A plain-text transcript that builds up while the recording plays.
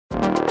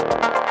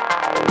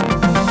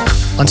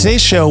On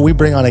today's show, we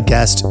bring on a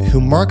guest who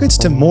markets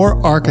to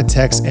more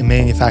architects and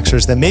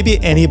manufacturers than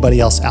maybe anybody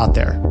else out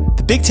there.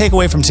 The big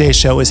takeaway from today's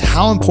show is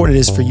how important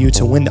it is for you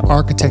to win the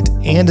architect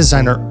and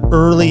designer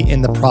early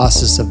in the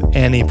process of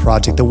any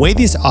project. The way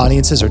these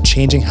audiences are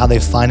changing how they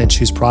find and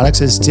choose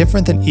products is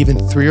different than even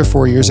 3 or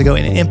 4 years ago,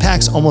 and it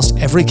impacts almost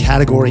every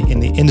category in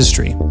the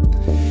industry.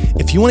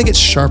 If you want to get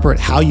sharper at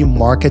how you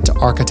market to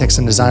architects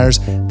and designers,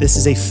 this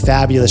is a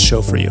fabulous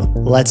show for you.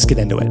 Let's get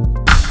into it.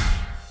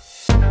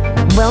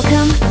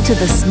 Welcome to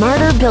the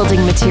Smarter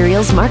Building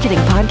Materials Marketing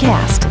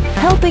Podcast,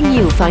 helping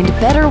you find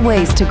better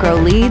ways to grow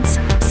leads,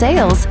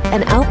 sales,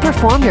 and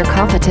outperform your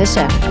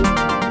competition.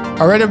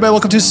 All right, everybody,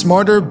 welcome to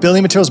Smarter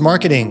Building Materials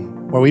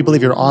Marketing, where we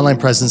believe your online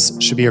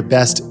presence should be your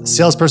best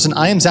salesperson.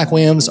 I am Zach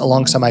Williams,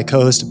 alongside my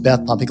co-host,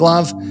 Beth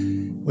Pompiglov.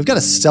 We've got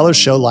a stellar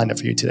show lined up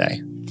for you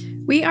today.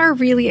 We are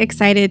really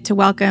excited to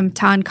welcome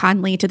Ton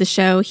Conley to the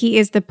show. He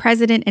is the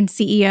president and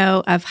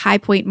CEO of High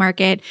Point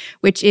Market,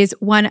 which is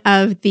one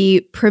of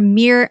the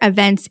premier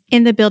events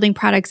in the building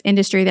products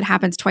industry that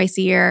happens twice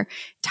a year.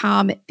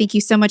 Tom, thank you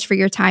so much for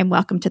your time.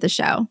 Welcome to the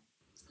show.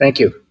 Thank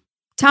you.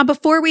 Tom,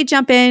 before we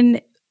jump in,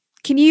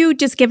 can you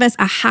just give us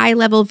a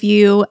high-level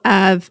view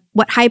of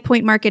what High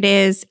Point Market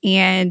is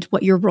and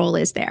what your role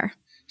is there?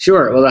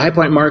 Sure. Well, the High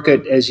Point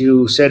Market, as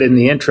you said in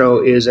the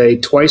intro, is a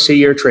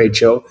twice-a-year trade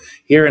show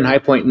here in High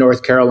Point,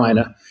 North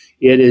Carolina.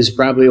 It is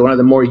probably one of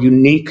the more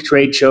unique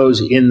trade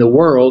shows in the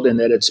world in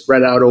that it's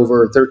spread out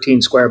over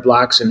 13 square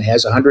blocks and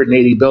has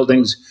 180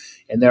 buildings,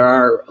 and there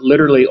are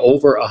literally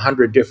over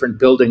 100 different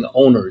building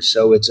owners.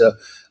 So it's a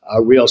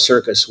real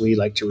circus. We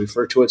like to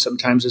refer to it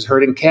sometimes as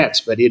herding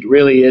cats, but it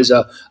really is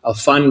a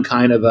fun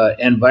kind of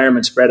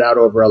environment spread out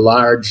over a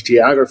large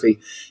geography.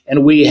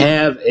 And we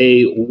have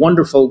a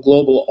wonderful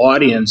global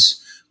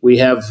audience. We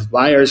have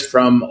buyers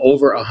from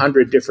over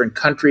 100 different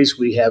countries.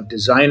 We have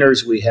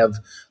designers, we have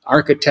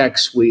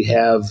architects, we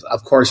have,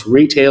 of course,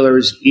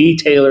 retailers,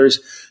 e-tailers,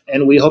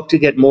 and we hope to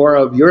get more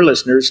of your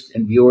listeners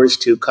and viewers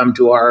to come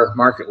to our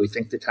market. We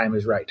think the time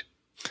is right.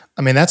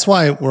 I mean, that's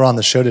why we're on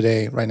the show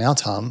today right now,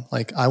 Tom.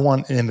 Like, I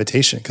want an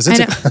invitation because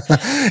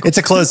it's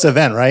a closed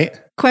event, right?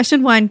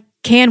 Question one,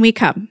 can we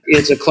come?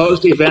 It's a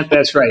closed event,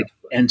 that's right.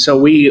 And so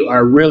we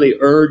are really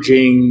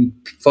urging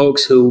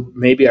folks who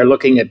maybe are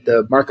looking at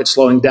the market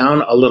slowing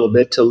down a little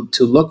bit to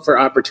look for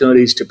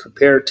opportunities to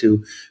prepare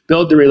to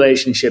build the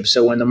relationship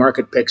so when the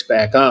market picks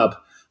back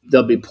up,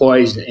 they'll be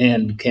poised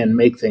and can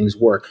make things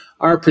work.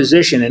 Our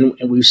position,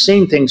 and we've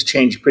seen things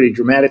change pretty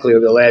dramatically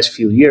over the last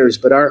few years,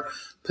 but our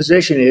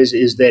position is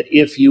that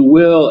if you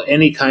will,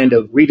 any kind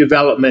of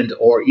redevelopment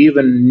or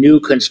even new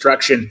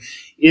construction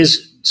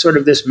is sort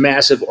of this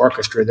massive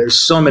orchestra. There's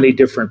so many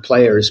different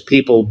players,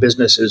 people,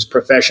 businesses,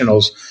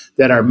 professionals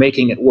that are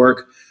making it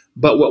work.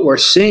 But what we're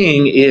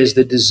seeing is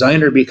the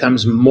designer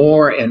becomes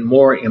more and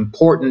more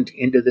important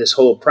into this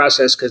whole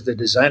process because the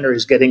designer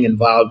is getting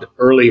involved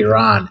earlier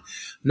on.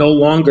 No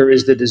longer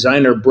is the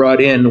designer brought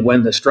in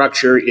when the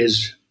structure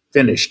is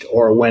finished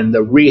or when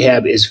the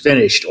rehab is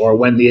finished or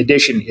when the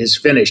addition is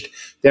finished.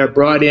 They're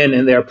brought in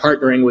and they're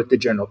partnering with the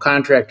general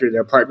contractor,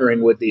 they're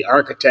partnering with the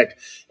architect,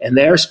 and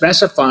they're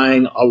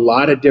specifying a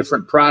lot of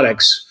different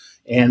products.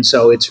 And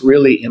so it's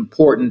really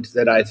important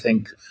that I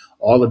think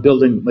all the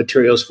building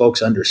materials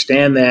folks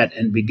understand that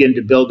and begin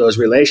to build those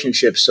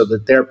relationships so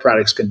that their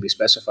products can be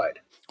specified.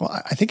 Well,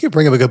 I think you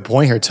bring up a good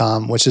point here,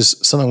 Tom, which is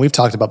something we've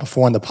talked about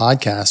before on the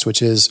podcast,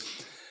 which is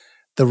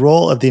the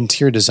role of the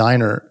interior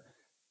designer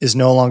is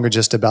no longer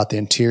just about the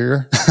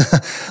interior.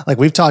 Like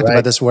we've talked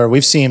about this where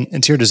we've seen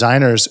interior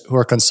designers who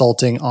are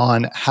consulting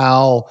on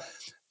how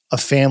a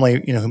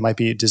family, who might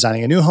be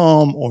designing a new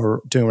home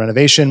or doing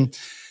renovation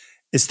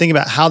is thinking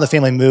about how the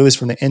family moves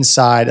from the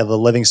inside of the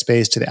living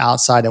space to the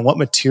outside and what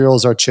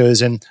materials are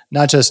chosen,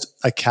 not just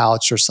a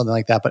couch or something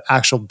like that, but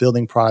actual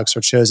building products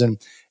are chosen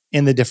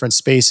in the different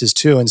spaces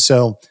too. And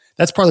so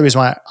that's part of the reason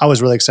why I was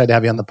really excited to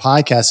have you on the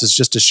podcast is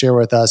just to share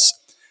with us,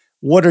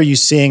 what are you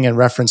seeing in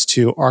reference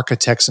to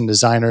architects and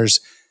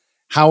designers?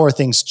 How are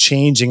things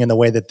changing in the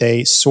way that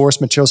they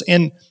source materials?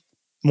 And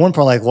more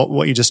importantly, like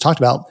what you just talked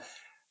about,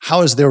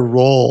 how is their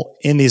role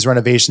in these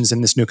renovations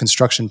and this new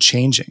construction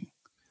changing?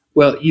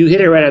 Well, you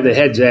hit it right out of the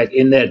head, Zach,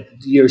 in that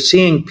you're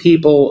seeing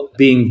people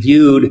being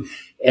viewed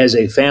as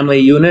a family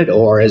unit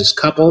or as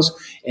couples,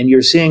 and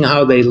you're seeing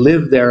how they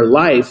live their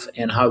life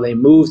and how they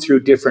move through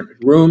different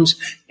rooms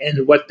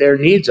and what their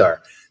needs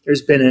are.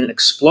 There's been an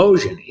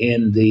explosion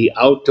in the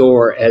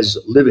outdoor as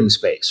living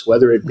space,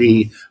 whether it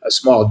be a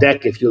small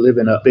deck if you live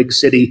in a big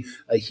city,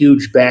 a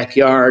huge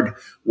backyard,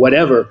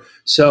 whatever,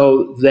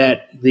 so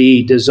that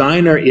the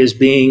designer is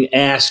being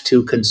asked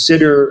to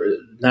consider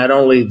not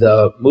only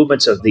the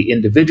movements of the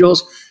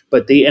individuals,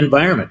 but the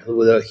environment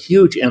with a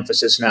huge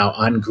emphasis now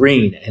on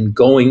green and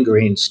going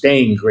green,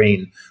 staying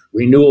green,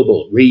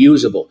 renewable,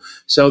 reusable.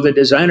 So the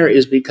designer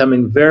is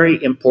becoming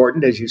very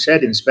important, as you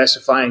said, in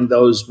specifying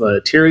those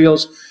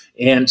materials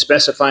and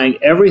specifying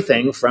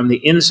everything from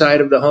the inside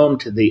of the home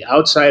to the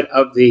outside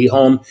of the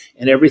home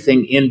and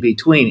everything in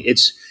between.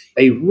 It's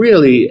a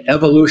really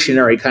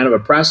evolutionary kind of a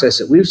process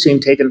that we've seen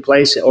taking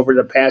place over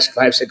the past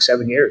 5, 6,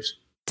 7 years.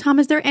 Tom,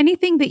 is there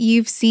anything that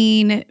you've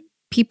seen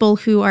people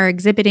who are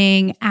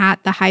exhibiting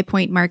at the High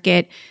Point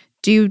Market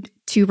do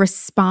to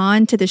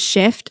respond to the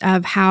shift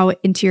of how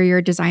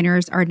interior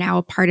designers are now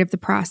a part of the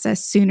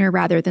process sooner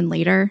rather than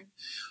later?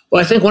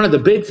 Well, I think one of the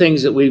big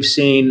things that we've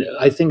seen,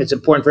 I think it's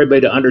important for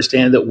everybody to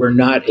understand that we're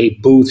not a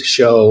booth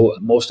show.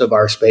 Most of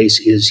our space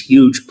is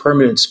huge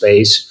permanent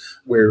space.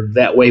 We're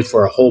that way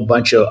for a whole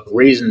bunch of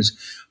reasons.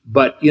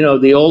 But,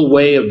 the old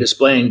way of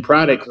displaying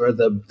product where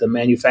the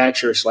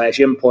manufacturer /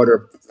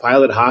 importer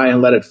pile it high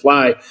and let it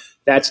fly,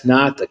 that's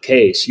not the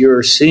case.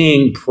 You're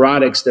seeing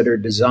products that are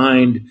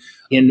designed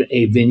in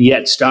a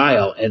vignette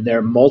style, and there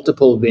are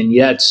multiple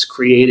vignettes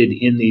created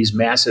in these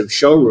massive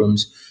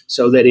showrooms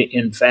so that,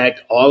 in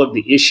fact, all of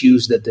the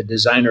issues that the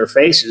designer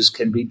faces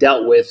can be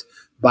dealt with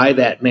by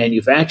that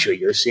manufacturer.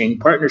 You're seeing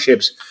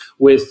partnerships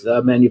with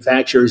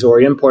manufacturers or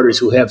importers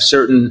who have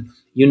certain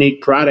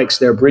unique products.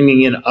 They're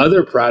bringing in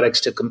other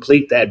products to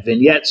complete that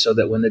vignette so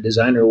that when the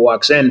designer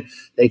walks in,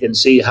 they can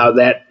see how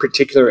that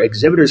particular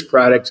exhibitor's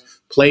product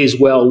plays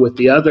well with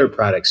the other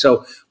products.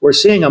 So we're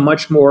seeing a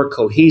much more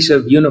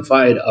cohesive,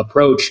 unified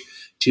approach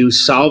to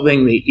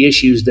solving the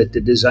issues that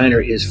the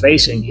designer is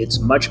facing. It's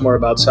much more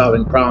about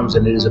solving problems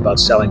than it is about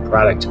selling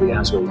product, to be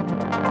honest with you.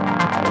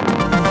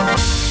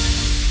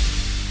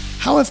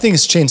 How have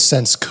things changed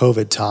since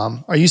COVID,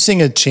 Tom? Are you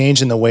seeing a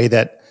change in the way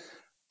that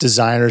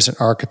designers and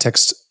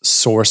architects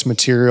source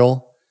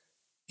material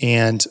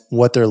and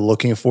what they're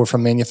looking for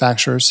from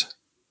manufacturers?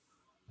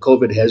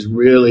 COVID has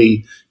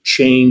really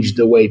changed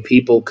the way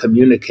people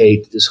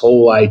communicate. This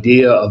whole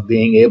idea of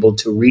being able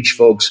to reach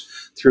folks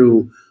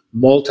through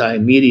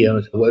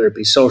multimedia, whether it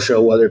be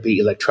social, whether it be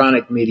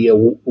electronic media,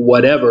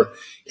 whatever,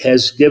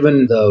 has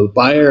given the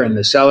buyer and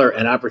the seller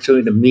an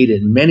opportunity to meet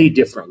in many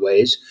different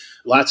ways,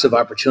 lots of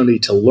opportunity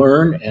to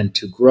learn and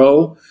to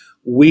grow.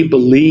 We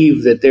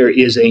believe that there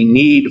is a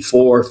need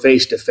for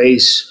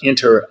face-to-face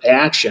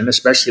interaction,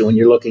 especially when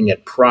you're looking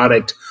at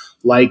product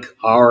like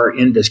our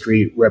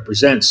industry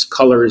represents: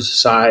 colors,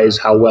 size,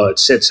 how well it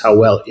sits, how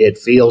well it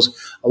feels.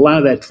 A lot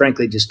of that,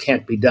 frankly, just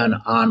can't be done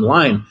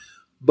online.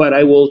 But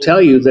I will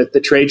tell you that the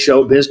trade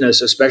show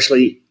business,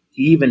 especially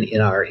even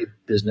in our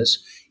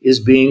business, is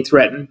being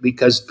threatened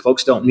because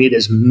folks don't need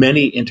as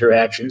many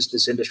interactions.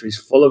 This industry is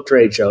full of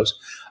trade shows.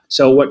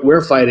 So what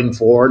we're fighting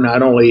for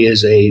not only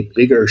is a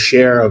bigger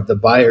share of the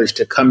buyers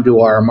to come to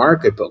our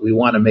market, but we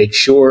want to make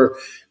sure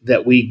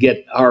that we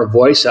get our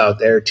voice out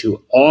there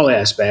to all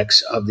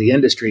aspects of the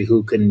industry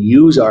who can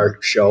use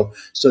our show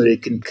so that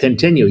it can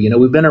continue.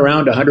 We've been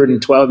around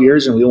 112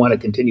 years and we want to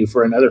continue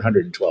for another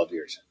 112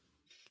 years.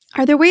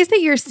 Are there ways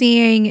that you're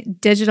seeing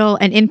digital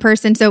and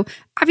in-person? So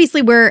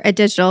obviously we're a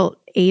digital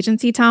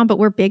agency, Tom, but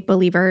we're big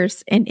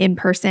believers in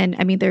in-person.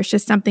 I mean, there's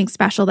just something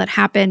special that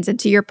happens. And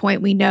to your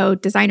point, we know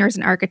designers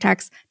and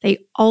architects, they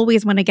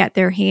always want to get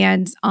their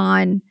hands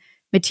on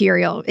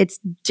material. It's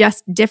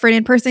just different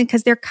in person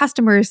because their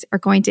customers are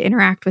going to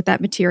interact with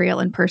that material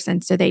in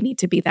person. So they need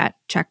to be that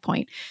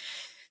checkpoint.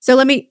 So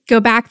let me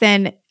go back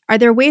then. Are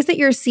there ways that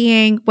you're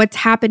seeing what's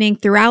happening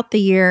throughout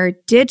the year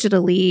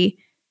digitally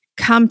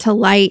come to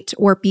light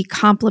or be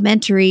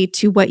complementary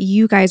to what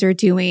you guys are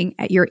doing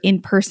at your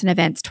in-person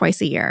events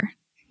twice a year?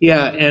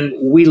 Yeah, and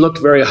we looked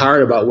very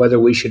hard about whether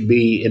we should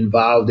be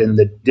involved in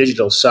the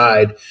digital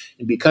side.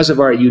 And because of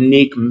our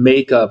unique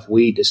makeup,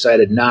 we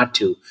decided not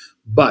to.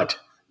 But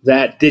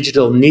that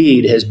digital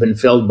need has been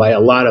filled by a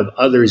lot of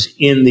others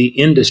in the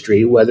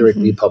industry, whether it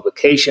be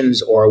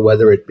publications or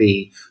whether it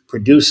be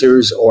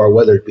producers or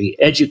whether it be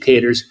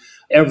educators.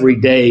 Every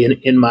day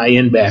in my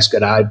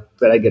in-basket, I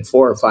bet I get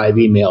 4 or 5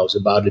 emails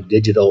about a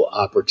digital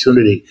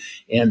opportunity.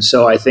 And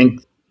so I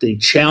think the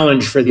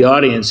challenge for the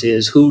audience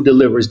is who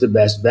delivers the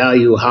best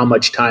value, how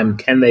much time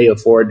can they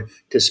afford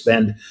to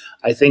spend.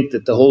 I think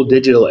that the whole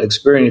digital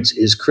experience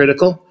is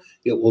critical.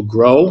 It will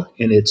grow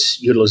in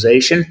its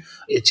utilization.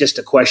 It's just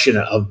a question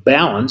of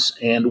balance,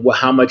 and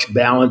how much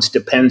balance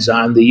depends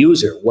on the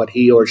user, what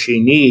he or she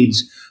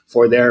needs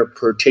for their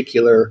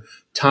particular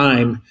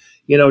time.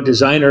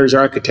 Designers,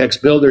 architects,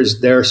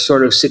 builders, they're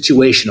sort of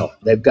situational.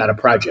 They've got a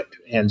project.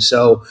 And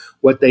so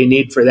what they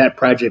need for that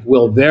project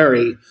will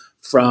vary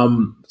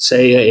from,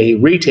 say, a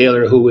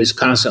retailer who is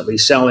constantly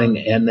selling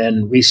and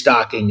then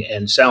restocking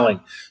and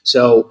selling.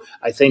 So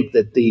I think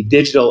that the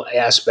digital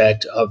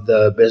aspect of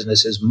the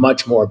business is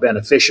much more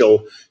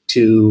beneficial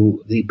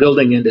to the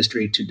building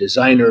industry, to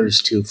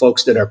designers, to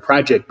folks that are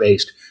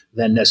project-based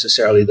than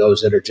necessarily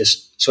those that are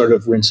just sort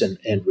of rinse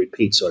and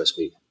repeat, so to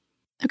speak.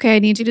 Okay, I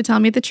need you to tell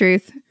me the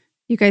truth.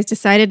 You guys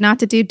decided not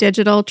to do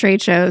digital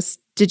trade shows.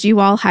 Did you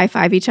all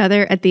high-five each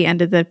other at the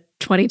end of the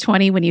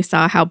 2020 when you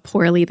saw how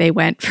poorly they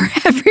went for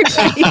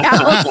everybody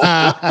else?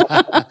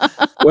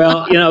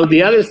 Well,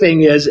 the other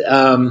thing is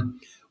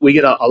we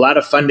get a lot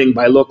of funding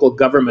by local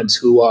governments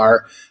who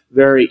are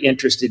very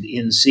interested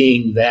in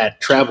seeing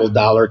that travel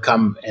dollar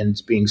come and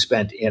being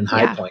spent in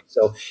High Point.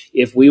 So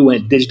if we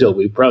went digital,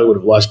 we probably would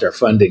have lost our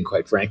funding,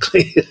 quite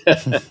frankly.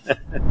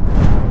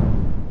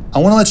 I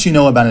want to let you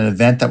know about an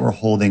event that we're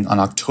holding on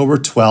October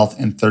 12th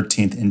and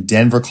 13th in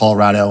Denver,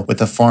 Colorado with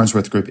the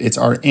Farnsworth Group. It's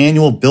our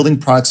annual Building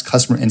Products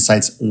Customer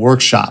Insights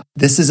workshop.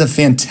 This is a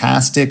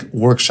fantastic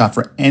workshop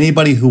for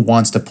anybody who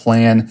wants to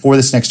plan for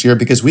this next year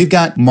because we've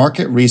got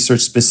market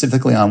research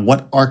specifically on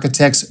what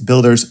architects,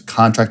 builders,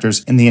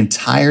 contractors, and the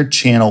entire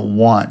channel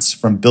wants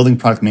from building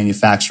product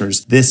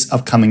manufacturers this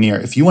upcoming year.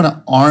 If you want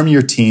to arm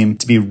your team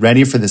to be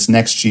ready for this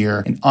next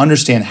year and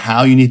understand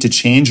how you need to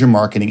change your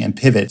marketing and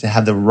pivot to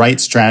have the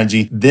right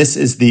strategy, this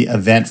is the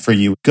event for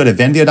you. Go to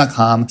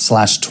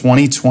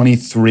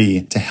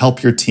venveo.com/2023 to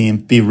help your team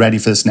be ready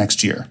for this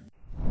next year.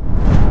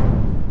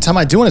 Tom,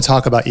 I do want to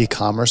talk about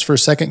e-commerce for a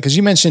second because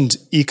you mentioned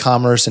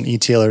e-commerce and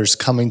e-tailers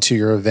coming to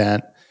your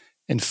event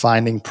and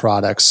finding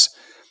products.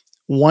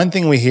 One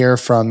thing we hear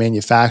from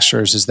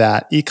manufacturers is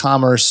that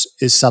e-commerce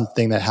is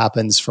something that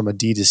happens from a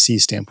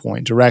D2C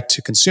standpoint, direct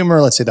to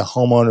consumer, let's say the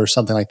homeowner or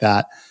something like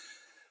that.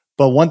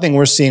 But one thing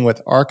we're seeing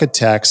with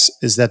architects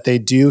is that they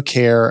do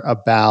care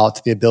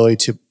about the ability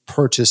to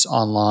purchase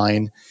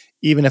online,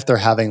 even if they're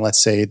having,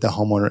 let's say, the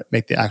homeowner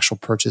make the actual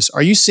purchase.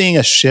 Are you seeing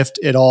a shift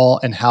at all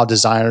in how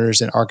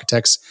designers and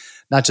architects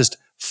not just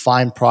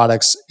find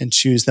products and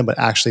choose them, but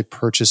actually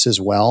purchase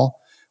as well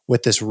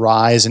with this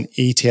rise in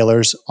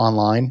e-tailers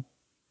online?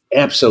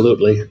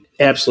 Absolutely.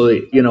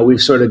 Absolutely.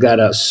 We've sort of got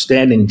a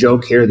standing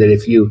joke here that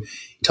if you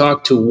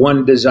talk to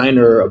one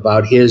designer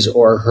about his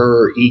or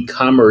her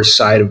e-commerce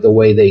side of the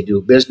way they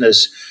do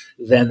business,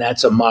 then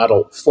that's a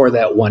model for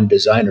that one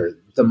designer.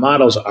 The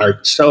models are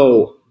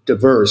so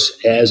diverse,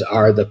 as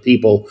are the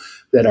people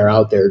that are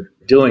out there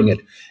doing it.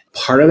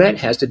 Part of that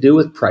has to do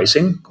with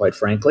pricing, quite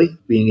frankly,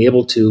 being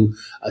able to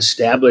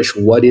establish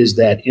what is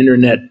that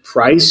internet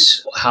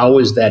price, how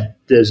is that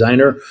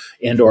designer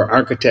and or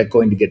architect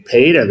going to get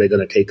paid? Are they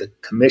going to take a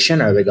commission?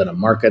 Are they going to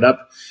mark it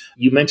up?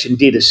 You mentioned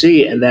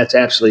D2C, and that's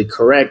absolutely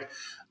correct.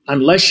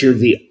 Unless you're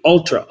the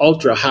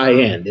ultra high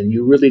end and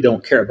you really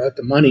don't care about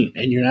the money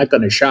and you're not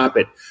going to shop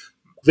it,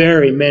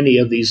 very many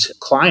of these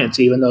clients,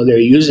 even though they're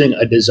using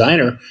a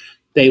designer,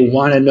 they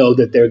want to know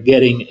that they're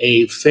getting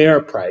a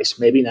fair price,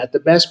 maybe not the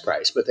best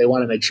price, but they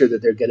want to make sure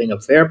that they're getting a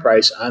fair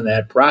price on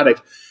that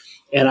product.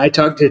 And I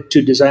talk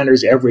to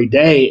designers every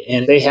day,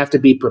 and they have to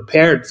be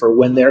prepared for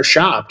when they're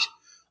shopped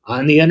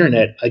on the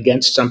internet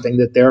against something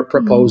that they're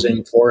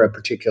proposing for a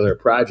particular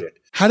project.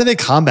 How do they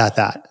combat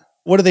that?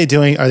 What are they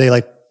doing? Are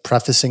they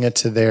prefacing it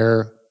to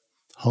their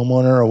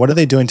homeowner, or what are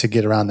they doing to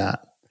get around that?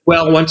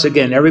 Well, once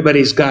again,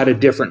 everybody's got a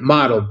different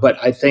model, but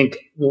I think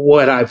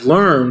what I've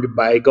learned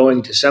by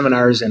going to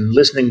seminars and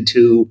listening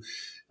to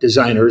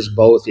designers,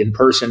 both in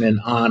person and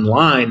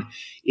online,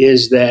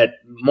 is that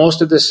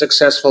most of the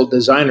successful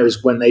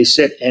designers, when they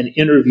sit and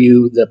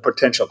interview the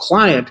potential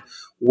client,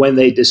 when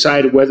they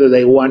decide whether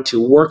they want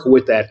to work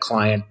with that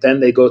client, then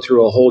they go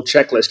through a whole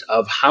checklist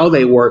of how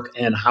they work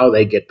and how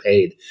they get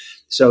paid.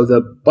 So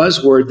the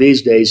buzzword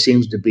these days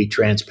seems to be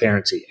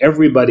transparency.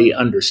 Everybody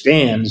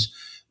understands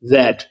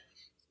that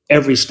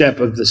every step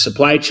of the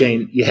supply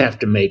chain, you have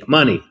to make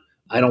money.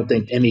 I don't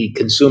think any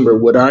consumer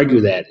would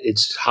argue that.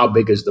 It's how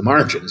big is the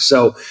margin.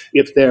 So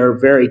if they're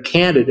very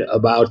candid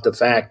about the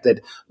fact that,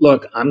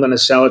 look, I'm going to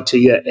sell it to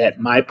you at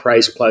my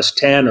price plus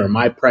 10 or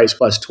my price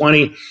plus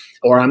 20,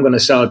 or I'm going to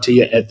sell it to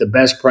you at the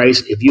best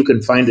price. If you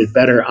can find it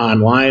better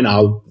online,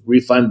 I'll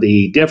refund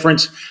the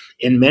difference.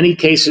 In many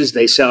cases,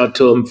 they sell it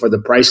to them for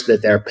the price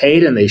that they're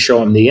paid, and they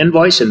show them the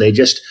invoice, and they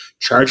just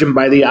charge them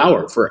by the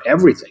hour for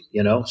everything,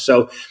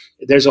 So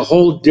there's a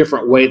whole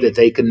different way that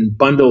they can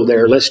bundle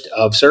their list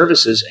of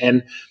services,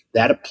 and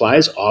that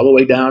applies all the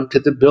way down to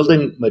the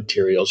building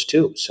materials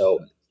too. So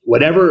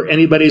whatever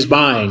anybody's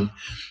buying,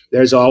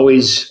 there's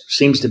always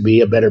seems to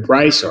be a better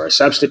price or a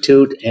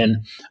substitute. And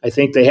I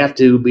think they have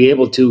to be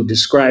able to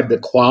describe the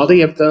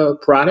quality of the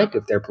product.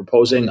 If they're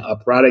proposing a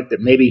product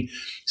that maybe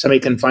somebody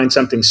can find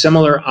something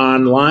similar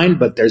online,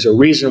 but there's a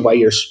reason why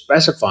you're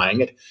specifying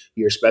it.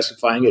 You're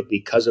specifying it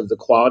because of the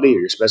quality,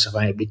 or you're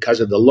specifying it because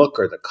of the look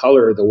or the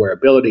color or the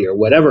wearability or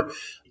whatever.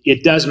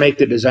 It does make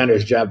the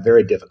designer's job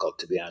very difficult,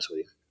 to be honest with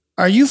you.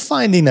 Are you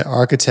finding that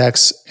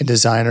architects and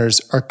designers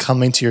are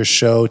coming to your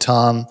show,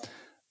 Tom,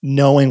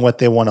 knowing what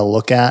they want to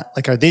look at?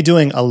 Are they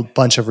doing a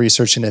bunch of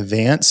research in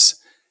advance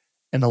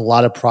and a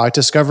lot of product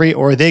discovery,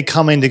 or are they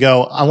coming to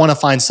go, I want to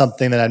find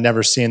something that I've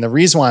never seen? The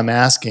reason why I'm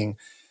asking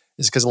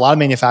is because a lot of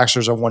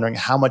manufacturers are wondering,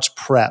 how much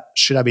prep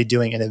should I be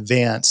doing in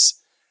advance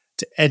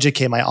to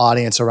educate my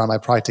audience around my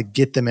product to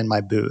get them in my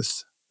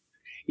booth?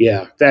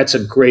 Yeah, that's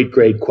a great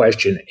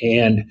question.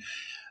 And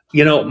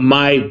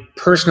my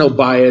personal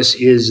bias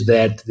is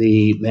that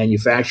the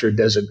manufacturer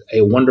does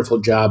a wonderful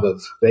job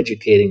of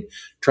educating,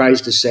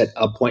 tries to set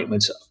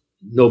appointments.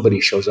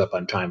 Nobody shows up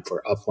on time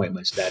for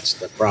appointments. That's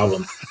the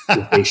problem.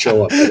 If they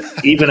show up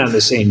even on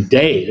the same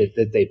day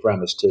that they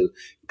promised to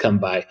come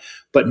by.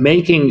 But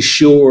making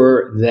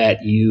sure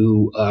that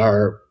you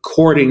are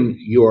courting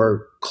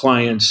your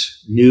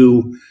clients,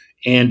 new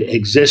and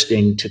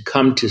existing, to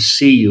come to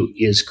see you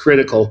is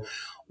critical.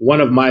 one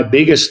of my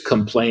biggest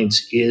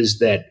complaints is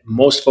that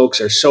most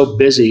folks are so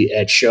busy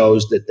at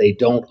shows that they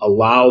don't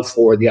allow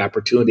for the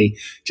opportunity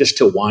just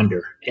to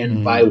wander.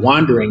 And by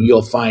wandering,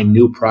 you'll find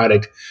new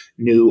product,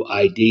 new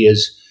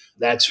ideas.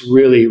 That's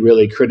really,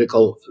 really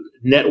critical.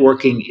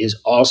 Networking is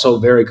also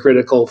very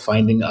critical,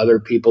 finding other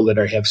people that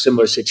have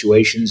similar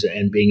situations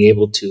and being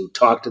able to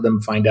talk to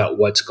them, find out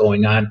what's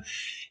going on.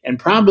 And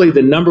probably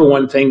the number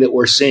one thing that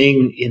we're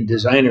seeing in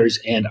designers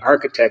and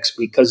architects,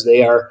 because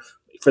they are,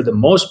 for the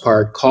most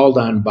part, called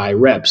on by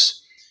reps.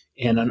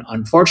 And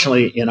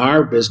unfortunately, in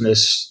our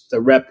business, the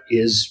rep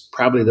is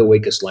probably the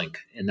weakest link.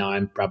 And now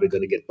I'm probably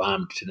going to get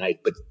bombed tonight,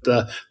 but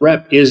the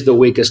rep is the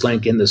weakest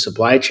link in the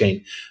supply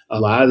chain. A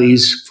lot of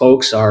these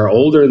folks are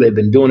older. They've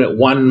been doing it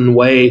one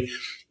way.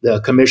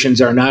 The commissions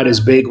are not as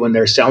big when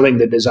they're selling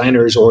the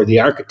designers or the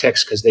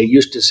architects because they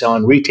used to sell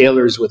in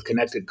retailers with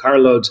connected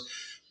carloads.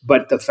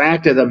 But the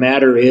fact of the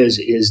matter is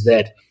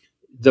that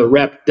the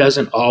rep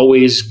doesn't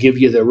always give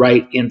you the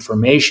right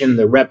information.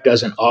 The rep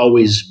doesn't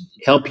always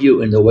help you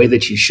in the way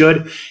that you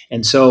should.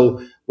 And so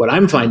what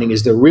I'm finding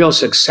is the real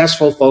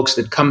successful folks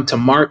that come to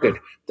market,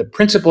 the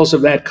principals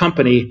of that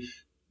company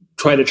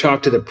try to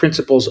talk to the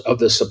principals of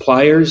the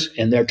suppliers,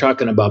 and they're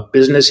talking about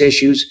business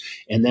issues,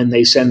 and then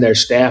they send their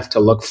staff to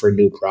look for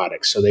new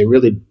products. So they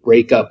really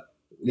break up,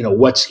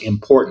 what's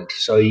important.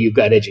 So you've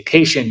got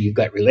education, you've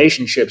got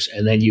relationships,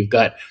 and then you've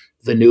got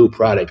the new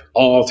product.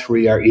 All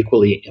three are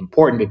equally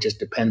important. It just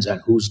depends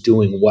on who's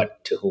doing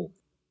what to whom.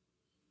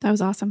 That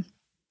was awesome.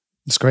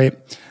 That's great.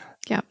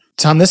 Yeah.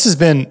 Tom, this has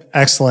been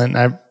excellent.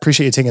 I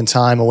appreciate you taking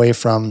time away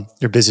from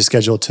your busy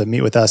schedule to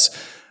meet with us.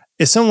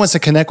 If someone wants to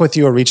connect with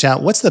you or reach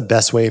out, what's the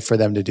best way for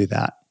them to do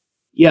that?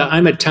 Yeah,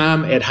 I'm at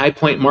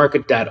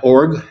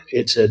tom@highpointmarket.org.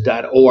 It's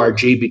a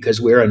 .org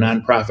because we're a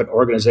nonprofit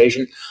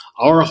organization.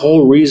 Our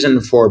whole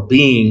reason for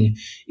being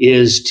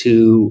is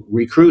to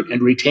recruit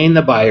and retain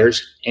the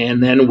buyers,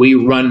 and then we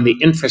run the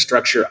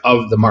infrastructure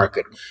of the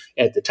market.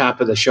 At the top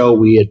of the show,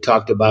 we had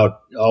talked about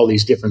all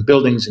these different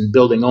buildings and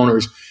building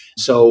owners.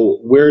 So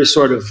we're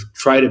sort of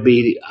try to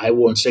be, I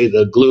won't say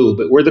the glue,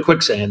 but we're the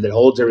quicksand that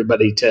holds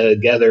everybody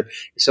together.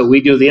 So we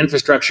do the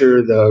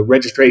infrastructure, the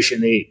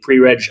registration, the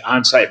pre-reg,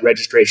 on-site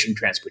registration,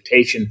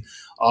 transportation,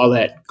 all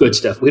that good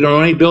stuff. We don't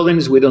own any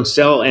buildings. We don't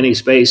sell any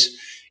space.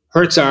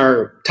 Hurts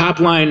our top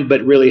line,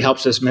 but really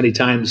helps us many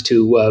times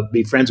to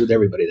be friends with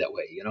everybody that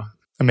way,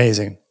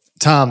 Amazing.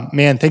 Tom,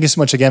 man, thank you so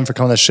much again for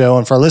coming on the show.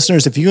 And for our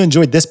listeners, if you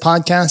enjoyed this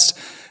podcast,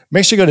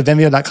 make sure you go to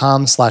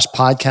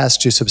venveo.com/podcast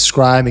to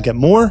subscribe and get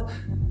more.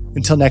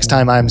 Until next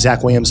time, I'm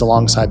Zach Williams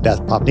alongside Beth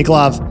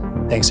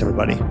Popnikolov. Thanks,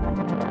 everybody.